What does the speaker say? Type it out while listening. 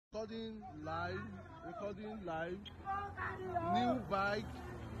recording live. New bike.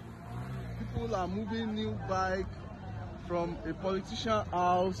 People are moving new bike from a politician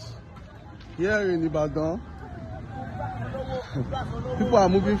house here in Ibadan. People are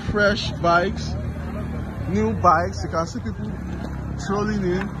moving fresh bikes, new bikes. You can see people strolling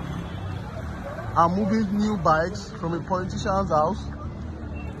in and moving new bikes from a politician's house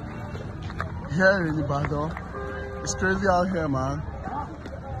here in Ibadan. It's crazy out here, man.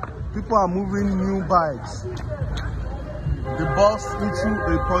 People are moving new bikes. They bust into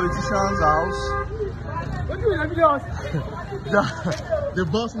a politician's house. They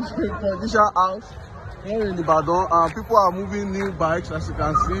bust into a politician's house here in Ibadan, and people are moving new bikes, as you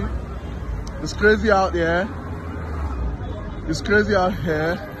can see. It's crazy out there. It's crazy out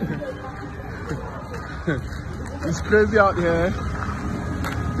here. It's crazy out here.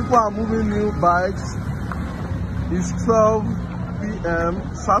 People are moving new bikes. It's 12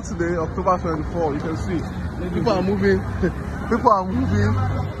 p.m. Saturday, October 24. You can see people are moving. People are moving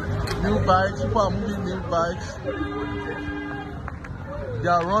new bikes. People are moving new bikes. They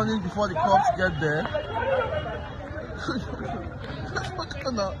are running before the cops get there.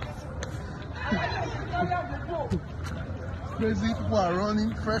 Crazy people are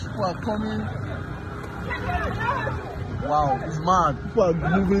running. Fresh people are coming. Wow, it's mad. People are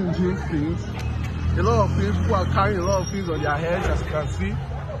moving doing things. A lot of things. People are carrying a lot of things on their heads, as you can see.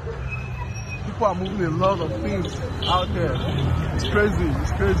 People are moving a lot of things out there. It's crazy.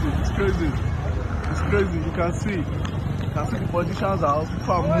 It's crazy. It's crazy. It's crazy. You can see the politician's house.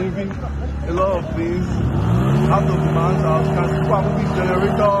 People are moving a lot of things out of the man's house. You can see people are moving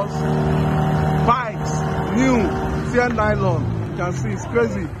generators, bikes, new, CN nylon. You can see it's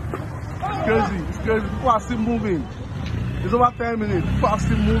crazy. It's crazy. It's crazy. People are still moving. It's over 10 minutes. People are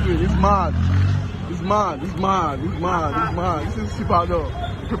still moving. It's mad. It's mad. It's mad. It's mad. It's mad. This is Ibadan.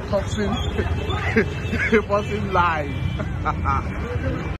 Reporting live.